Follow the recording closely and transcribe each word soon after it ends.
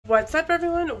What's up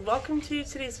everyone? Welcome to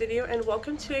today's video and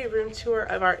welcome to a room tour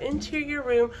of our interior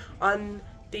room on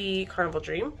the Carnival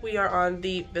Dream. We are on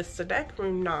the Vista deck,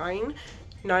 room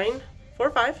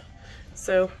 945.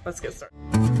 So let's get started.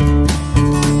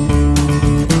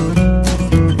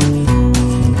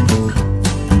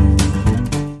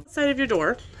 Outside of your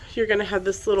door, you're gonna have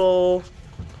this little,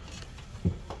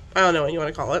 I don't know what you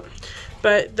want to call it,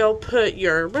 but they'll put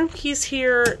your room keys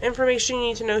here, information you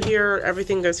need to know here,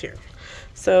 everything goes here.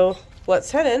 So let's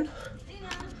head in.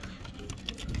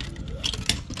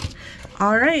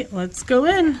 All right, let's go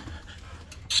in.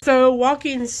 So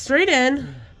walking straight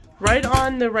in, right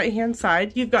on the right hand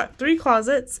side, you've got 3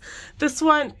 closets. This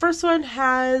one, first one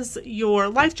has your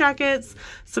life jackets,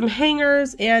 some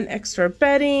hangers, and extra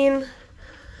bedding.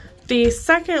 The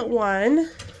second one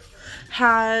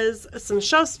has some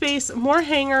shelf space, more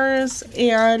hangers,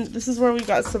 and this is where we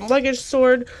got some luggage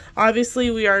stored. Obviously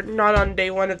we are not on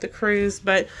day 1 of the cruise,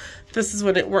 but this is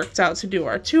when it worked out to do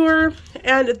our tour.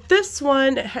 And this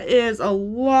one is a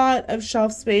lot of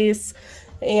shelf space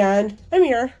and a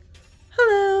mirror.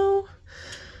 Hello.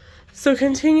 So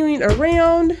continuing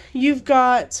around, you've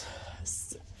got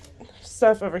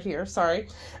stuff over here, sorry,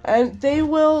 and they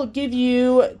will give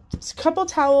you a couple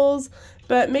towels,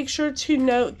 but make sure to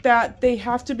note that they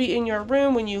have to be in your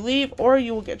room when you leave or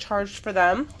you will get charged for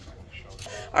them.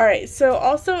 All right, so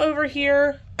also over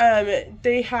here,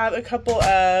 they have a couple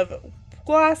of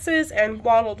glasses and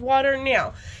bottled water.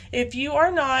 Now, if you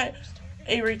are not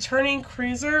a returning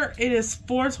cruiser, it is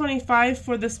 $4.25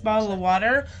 for this bottle of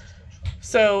water.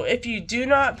 So if you do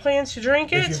not plan to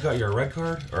drink it, if you've got your red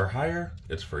card or higher,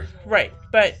 it's free. Right,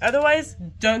 but otherwise,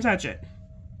 don't touch it.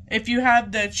 If you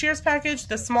have the Cheers package,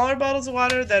 the smaller bottles of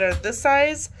water that are this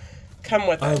size, come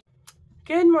with it.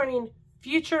 Good morning,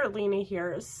 future Lena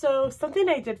here. So something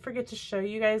I did forget to show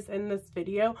you guys in this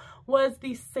video was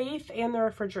the safe and the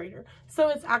refrigerator. So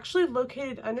it's actually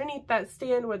located underneath that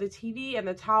stand where the TV and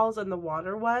the towels and the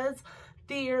water was.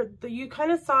 You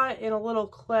kind of saw it in a little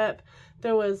clip.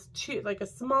 There was two, like a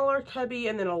smaller cubby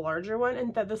and then a larger one,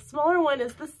 and the smaller one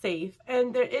is the safe,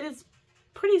 and it is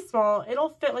pretty small. It'll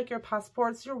fit like your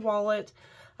passports, your wallet,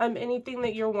 anything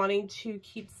that you're wanting to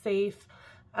keep safe,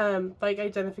 like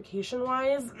identification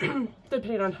wise,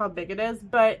 depending on how big it is,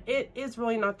 but it is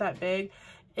really not that big.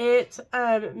 It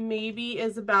maybe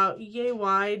is about yay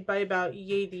wide by about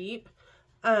yay deep,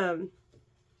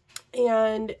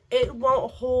 and it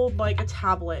won't hold like a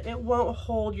tablet. It won't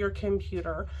hold your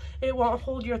computer. It won't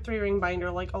hold your 3-ring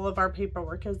binder like all of our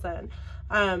paperwork is in.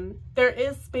 There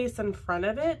is space in front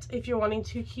of it if you're wanting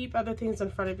to keep other things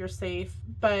in front of your safe,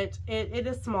 but it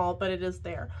is small, but it is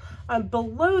there.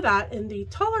 Below that in the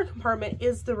taller compartment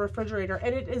is the refrigerator,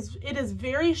 and it is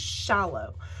very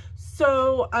shallow.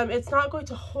 So it's not going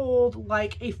to hold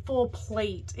like a full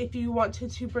plate if you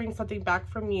wanted to bring something back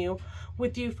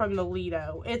with you from the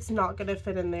Lido. It's not going to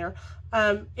fit in there.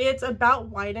 It's about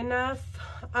wide enough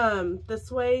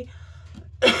this way,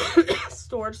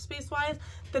 storage space wise,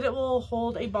 that it will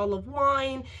hold a bottle of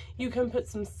wine. You can put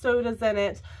some sodas in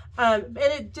it, and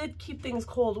it did keep things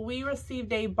cold. We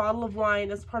received a bottle of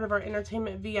wine as part of our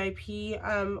entertainment VIP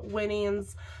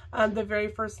winnings the very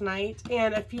first night,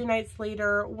 and a few nights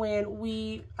later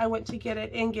when I went to get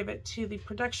it and give it to the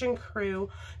production crew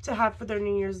to have for their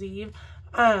New Year's Eve,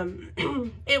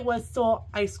 it was still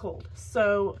ice cold.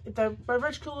 So the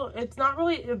beverage cooler, it's not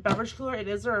really a beverage cooler, it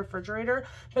is a refrigerator,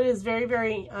 but it is very,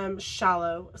 very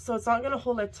shallow, so it's not going to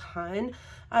hold a ton.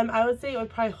 I would say it would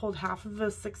probably hold half of a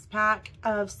 6-pack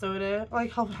of soda,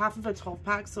 like half of a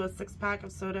 12-pack, so a 6-pack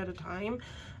of soda at a time.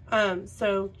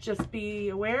 So just be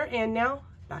aware. And now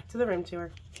back to the room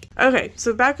tour. Okay,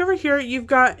 so back over here, you've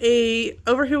got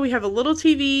over here we have a little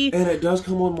TV. And it does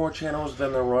come with more channels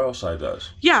than the Royal side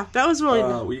does. Yeah, that was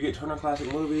really you get Turner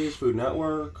Classic Movies, Food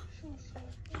Network.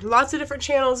 Lots of different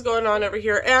channels going on over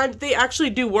here, and they actually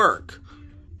do work.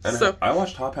 And so I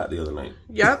watched Top Hat the other night.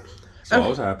 Yep. So okay. I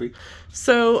was happy.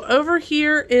 So over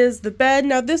here is the bed.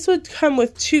 Now this would come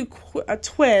with 2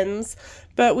 twins,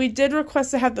 but we did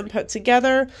request to have them put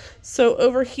together. So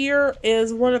over here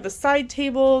is one of the side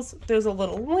tables. There's a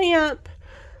little lamp.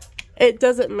 It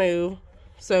doesn't move,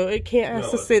 so it can't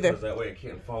have to stay there. That way it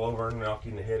can't fall over and knock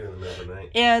you in the head in the middle of the night.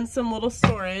 And some little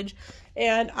storage.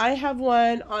 And I have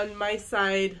one on my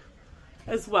side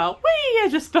as well. Whee! I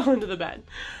just fell into the bed.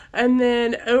 And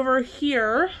then over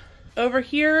here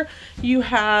you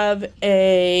have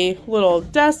a little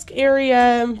desk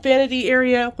area, vanity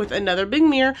area with another big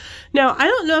mirror. Now, I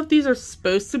don't know if these are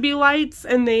supposed to be lights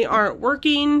and they aren't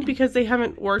working because they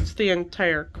haven't worked the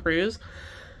entire cruise,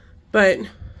 but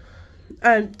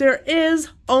there is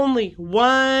only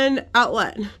one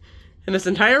outlet in this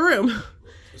entire room.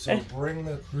 So bring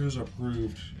the cruise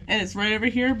approved. And it's right over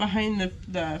here behind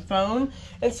the phone.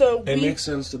 And so it makes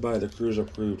sense to buy the cruise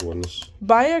approved ones.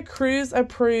 Buy a cruise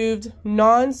approved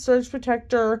non-surge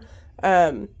protector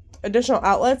additional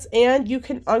outlets, and you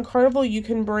can on Carnival you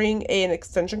can bring an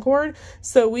extension cord.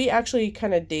 So we actually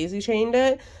kind of daisy chained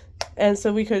it, and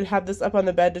so we could have this up on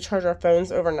the bed to charge our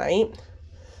phones overnight.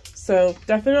 So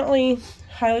definitely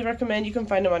highly recommend. You can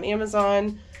find them on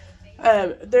Amazon.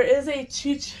 There is a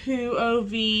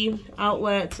 220V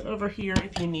outlet over here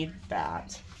if you need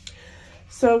that.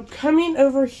 So coming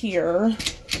over here,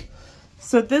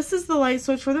 so this is the light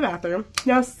switch for the bathroom.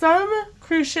 Now some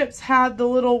cruise ships have the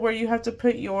little where you have to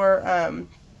put your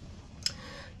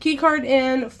key card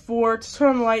in to turn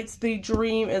on the lights. The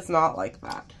Dream is not like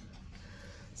that.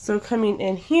 So coming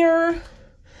in here,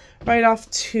 right off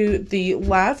to the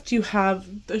left, you have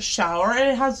the shower, and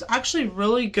it has actually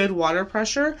really good water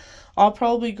pressure. I'll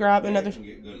probably grab another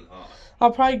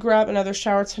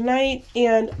shower tonight.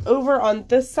 And over on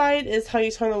this side is how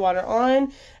you turn the water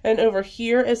on, and over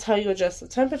here is how you adjust the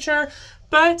temperature,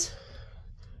 but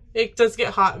it does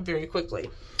get hot very quickly.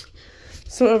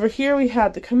 So over here we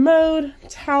have the commode,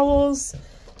 towels,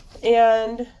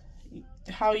 and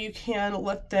how you can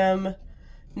let them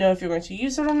know if you're going to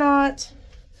use it or not.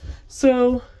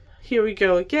 So here we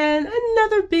go again,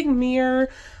 another big mirror,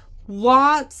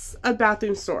 lots of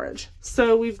bathroom storage.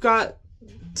 So we've got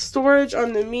storage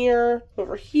on the mirror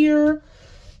over here,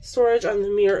 storage on the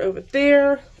mirror over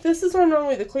there. This is where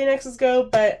normally the Kleenexes go,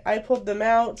 but I pulled them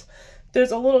out.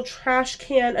 There's a little trash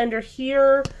can under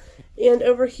here, and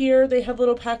over here they have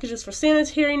little packages for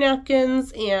sanitary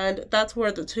napkins, and that's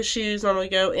where the tissues normally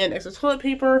go, and extra toilet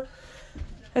paper.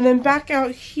 And then back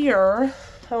out here,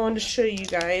 I wanted to show you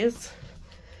guys,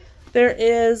 there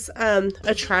is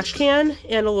a trash can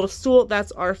and a little stool.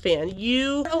 That's our fan.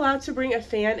 You are allowed to bring a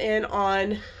fan in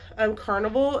on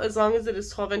Carnival as long as it is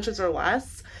 12 inches or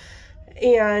less.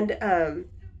 And I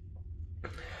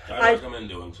recommend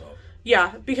doing so.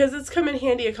 Yeah, because it's come in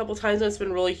handy a couple times when it's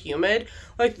been really humid.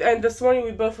 And this morning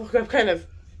we both woke up kind of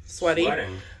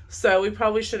sweating. So we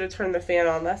probably should have turned the fan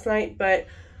on last night, but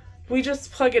we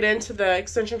just plug it into the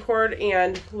extension cord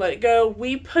and let it go.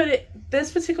 We put it,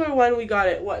 this particular one, we got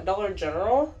it, what, Dollar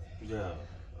General? Yeah.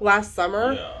 Last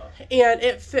summer. Yeah. And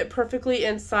it fit perfectly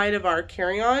inside of our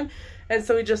carry-on. And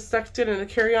so we just stuck it in the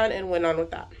carry-on and went on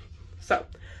with that. So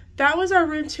that was our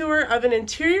room tour of an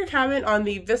interior cabin on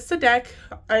the Vista deck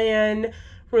in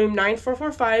room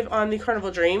 9445 on the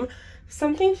Carnival Dream.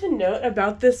 Something to note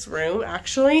about this room,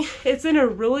 actually, it's in a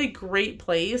really great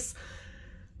place.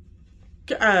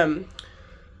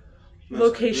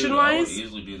 Location wise, I would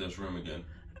easily do this room again.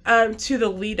 To the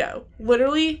Lido.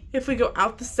 Literally, if we go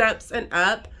out the steps and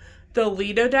up, the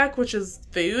Lido deck, which is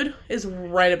food, is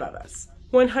right above us.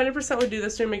 100% would do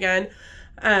this room again,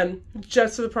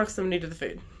 just for the proximity to the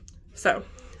food. So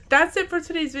that's it for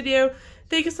today's video.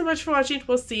 Thank you so much for watching.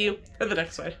 We'll see you in the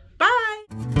next one.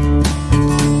 Bye.